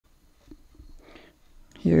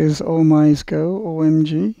Here's Oh My's Go,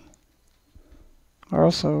 OMG.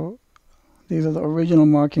 Also, these are the original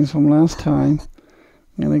markings from last time.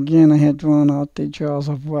 And again, I had drawn out the jaws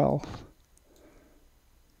of wealth.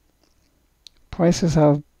 Prices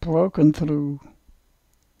have broken through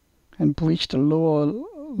and breached the lower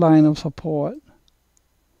line of support.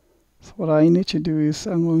 So what I need to do is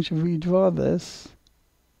I'm going to redraw this,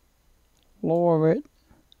 lower it,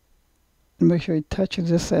 and make sure it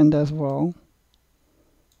touches this end as well.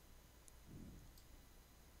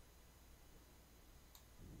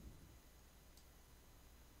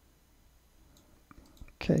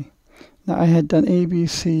 Okay, now I had done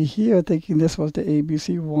ABC here thinking this was the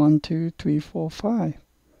ABC 1, 2, 3, 4, 5.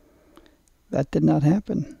 That did not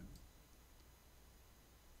happen.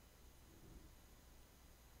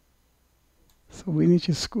 So we need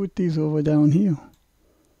to scoot these over down here.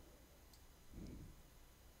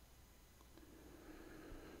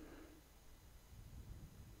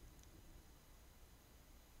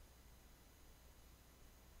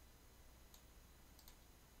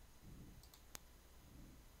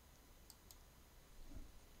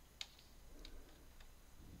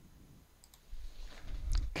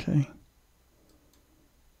 Okay.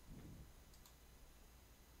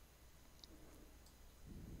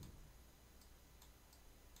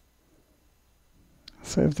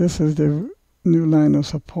 So if this is the new line of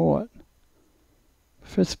support,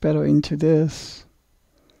 fits better into this.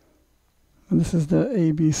 And this is the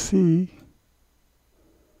ABC.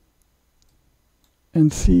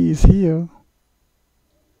 And C is here.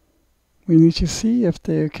 We need to see if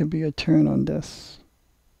there can be a turn on this.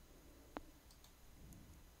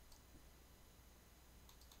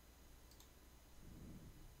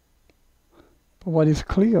 But what is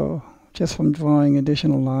clear, just from drawing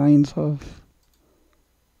additional lines of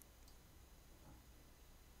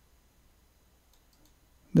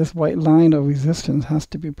this white line of resistance has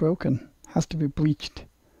to be broken, has to be breached.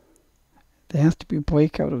 There has to be a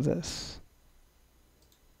break out of this.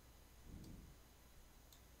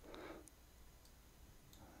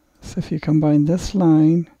 So if you combine this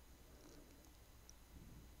line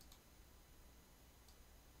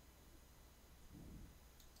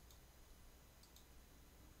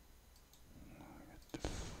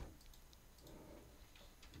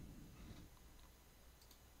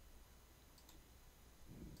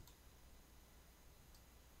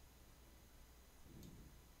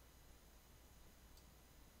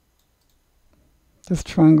this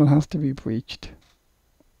triangle has to be breached.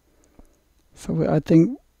 So I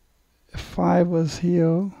think if 5 was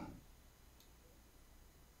here,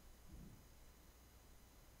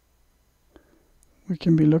 we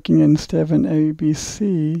can be looking at, instead of an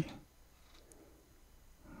ABC,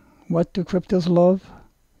 what do cryptos love?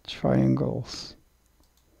 Triangles.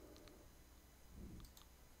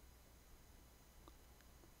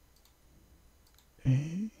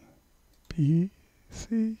 A, B,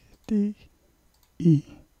 C, D, E.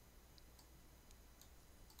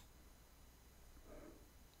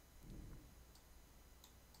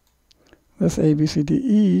 This A, B, C, D,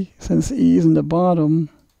 E, since E is in the bottom,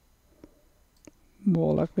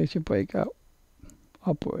 more likely to break out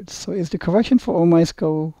upwards. So is the correction for Oh My's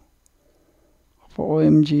Go for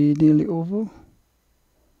OMG nearly over?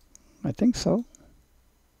 I think so.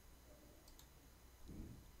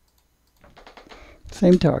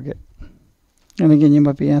 Same target. And again, you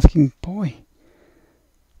might be asking, boy,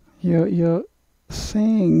 you're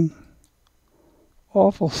saying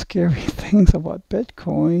awful scary things about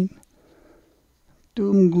Bitcoin,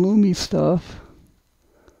 doom gloomy stuff,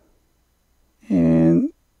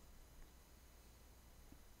 and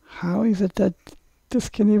how is it that this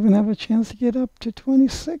can even have a chance to get up to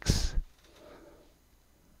 26?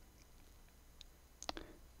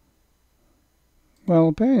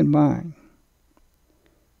 Well, bear in mind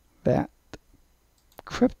that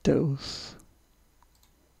cryptos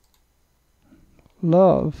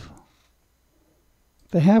love,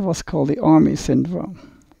 they have what's called the army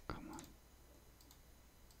syndrome.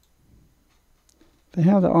 They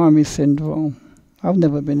have the army syndrome. I've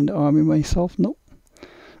never been in the army myself, nope.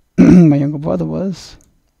 My younger brother was.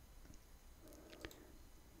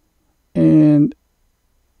 And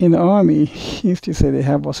in the army, he used to say they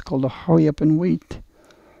have what's called a hurry up and wait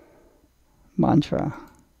mantra.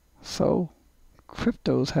 So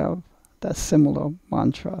cryptos have that similar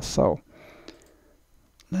mantra. So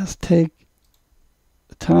let's take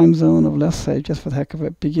the time zone of, let's say, just for the heck of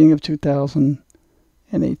it, beginning of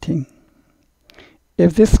 2018.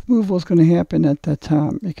 If this move was going to happen at that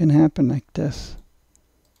time, it can happen like this.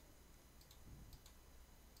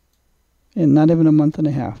 In not even a month and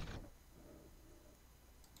a half.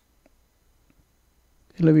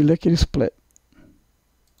 It'll be lickety split.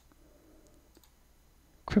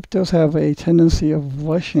 cryptos have a tendency of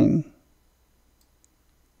rushing.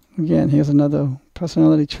 Again, here's another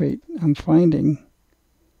personality trait I'm finding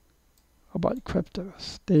about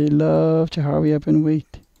cryptos. They love to hurry up and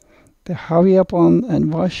wait. They hurry up on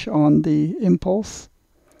and rush on the impulse.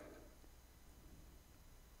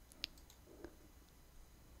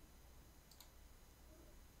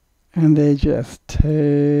 And they just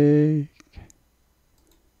take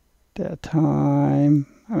their time.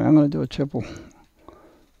 I mean, I'm going to do a triple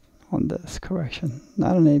on this correction.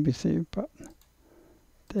 Not an ABC, but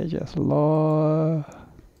they just love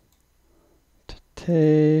to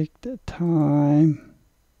take their time.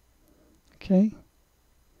 Okay?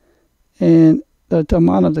 And the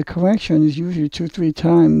amount of the correction is usually 2-3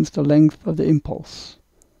 times the length of the impulse.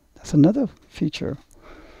 That's another feature.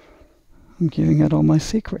 I'm giving out all my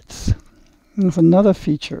secrets. There's another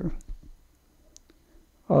feature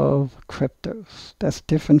of cryptos that's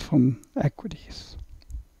different from equities.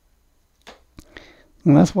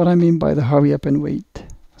 And that's what I mean by the hurry up and wait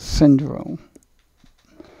syndrome.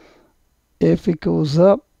 If it goes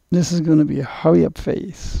up, this is going to be a hurry up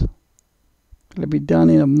phase. It'll be done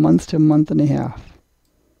in a month to a month and a half.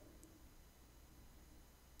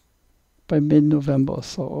 By mid-November or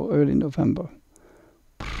so, or early November.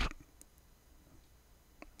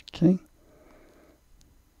 Okay.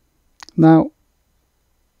 Now,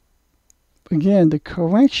 again, the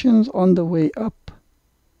corrections on the way up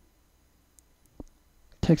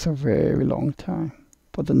takes a very long time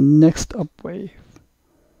for the next up wave.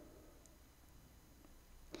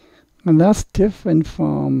 And that's different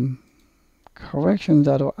from corrections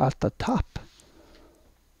that are at the top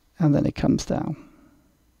and then it comes down.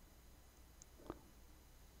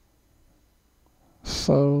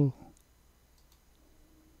 So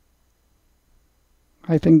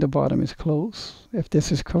I think the bottom is close. If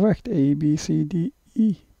this is correct, A, B, C, D,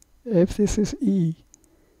 E. If this is E,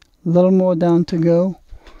 a little more down to go.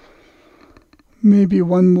 Maybe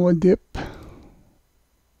one more dip.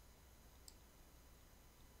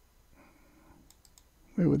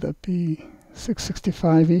 Where would that be?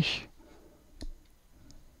 665-ish.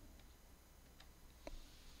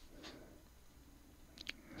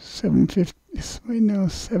 $750 right now,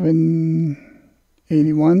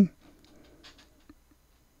 $781.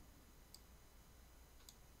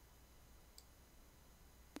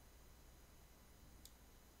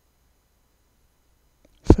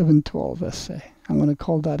 $712, let's say. I'm going to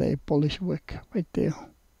call that a bullish wick right there.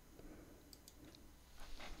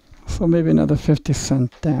 So maybe another 50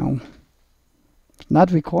 cents down.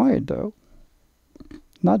 Not required though.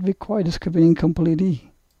 Not required. This could be incomplete E.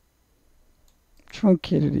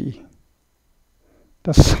 Truncated E.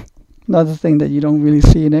 That's another thing that you don't really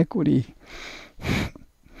see in equity.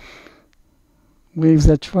 Waves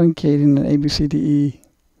that truncate in an ABCDE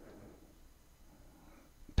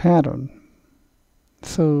pattern.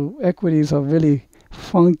 So equities are really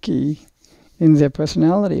funky in their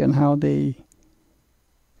personality and how they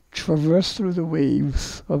traverse through the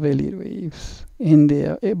waves of elite waves in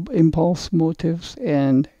their impulse, motives,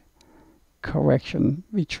 and correction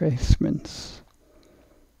retracements.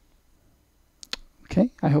 Okay,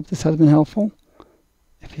 I hope this has been helpful.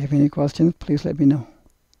 If you have any questions, please let me know.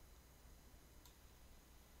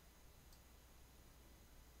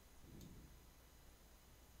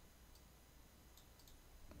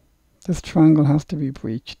 This triangle has to be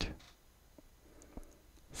breached.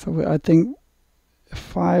 So I think if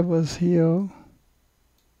 5 was here,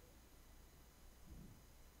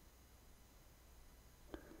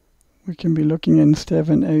 we can be looking instead of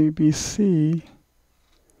an ABC.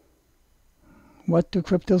 What do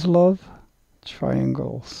cryptos love?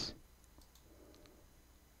 Triangles.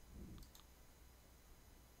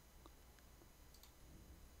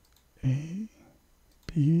 A,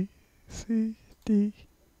 B, C, D,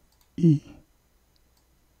 E.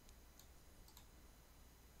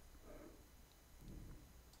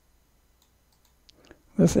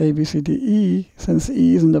 This A, B, C, D, E, since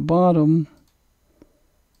E is in the bottom,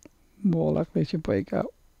 more likely to break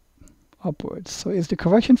out upwards. So is the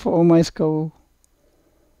correction for OMISCO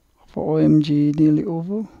for OMG nearly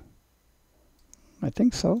over? I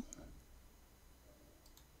think so.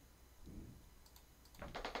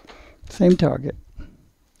 Same target.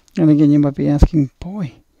 And again, you might be asking,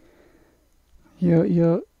 boy,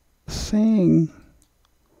 you're saying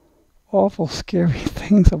awful scary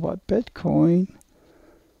things about Bitcoin,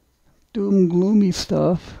 doom gloomy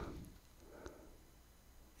stuff,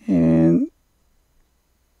 and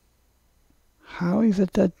how is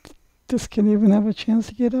it that this can even have a chance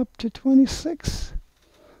to get up to 26?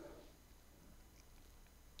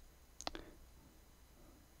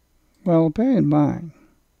 Well, bear in mind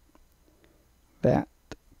that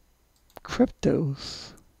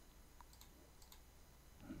cryptos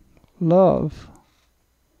love,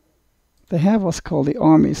 they have what's called the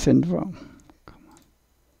army syndrome.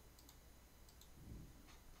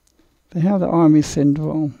 They have the army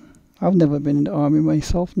syndrome. I've never been in the army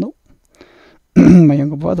myself, nope. My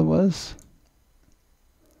younger brother was.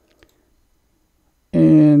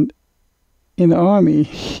 And in the army,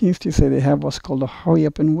 he used to say they have what's called a hurry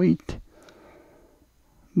up and wait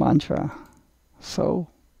mantra. So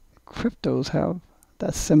cryptos have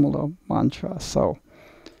that similar mantra. So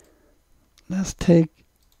let's take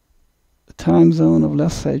the time zone of,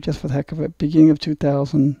 let's say, just for the heck of it, beginning of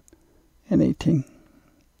 2018.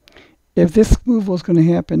 If this move was going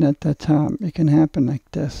to happen at that time, it can happen like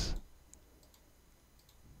this.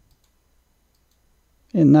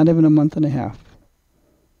 In not even a month and a half.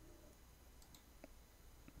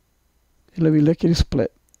 It'll be lickety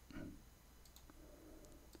split.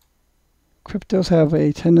 Cryptos have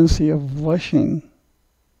a tendency of rushing.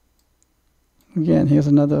 Again, here's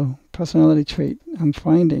another personality trait I'm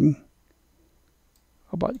finding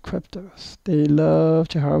about cryptos. They love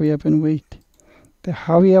to hurry up and wait. They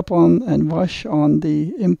hurry up on and rush on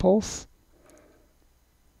the impulse.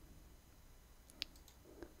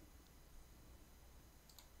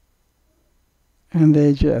 And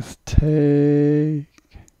they just take.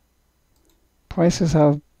 Prices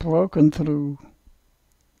have broken through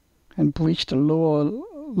and breached the lower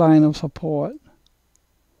line of support.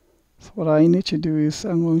 So what I need to do is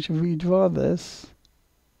I'm going to redraw this,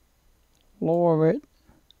 lower it,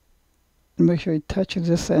 and make sure it touches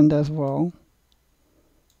this end as well.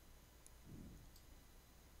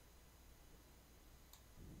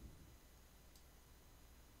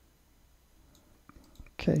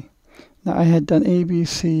 Okay, now I had done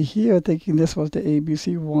ABC here, thinking this was the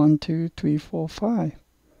ABC 1, 2, 3, 4, 5.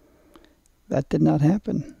 That did not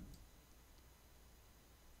happen.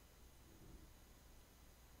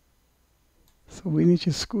 So we need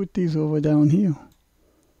to scoot these over down here.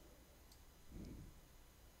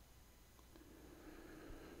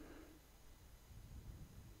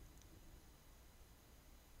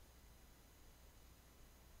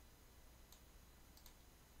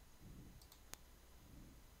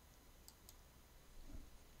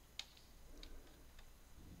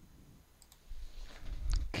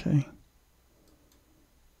 Okay.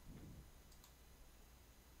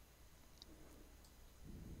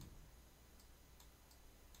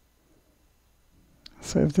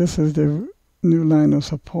 So if this is the new line of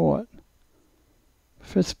support,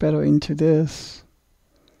 fits better into this.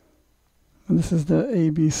 And this is the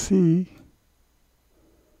ABC.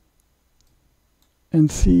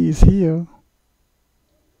 And C is here.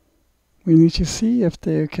 We need to see if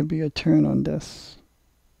there can be a turn on this.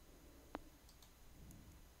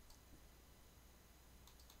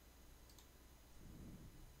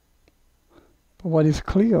 But what is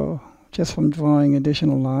clear, just from drawing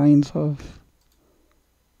additional lines of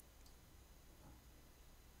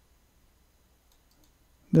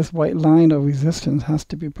this white line of resistance has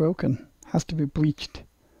to be broken, has to be breached.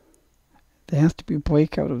 There has to be a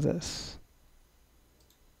breakout of this.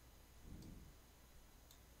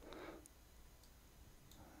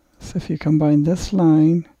 So if you combine this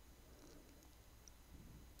line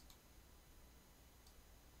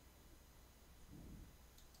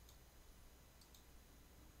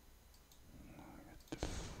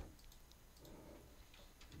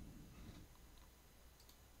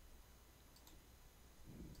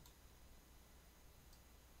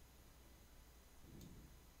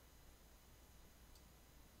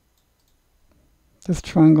this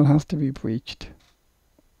triangle has to be breached.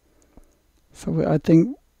 So I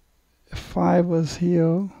think if 5 was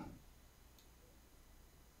here,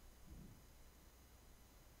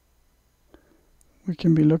 we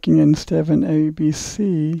can be looking instead of an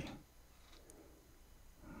ABC.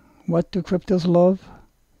 What do cryptos love?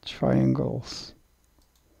 Triangles.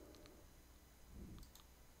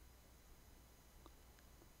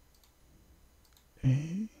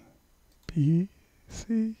 A, B,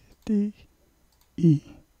 C, D,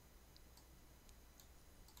 E.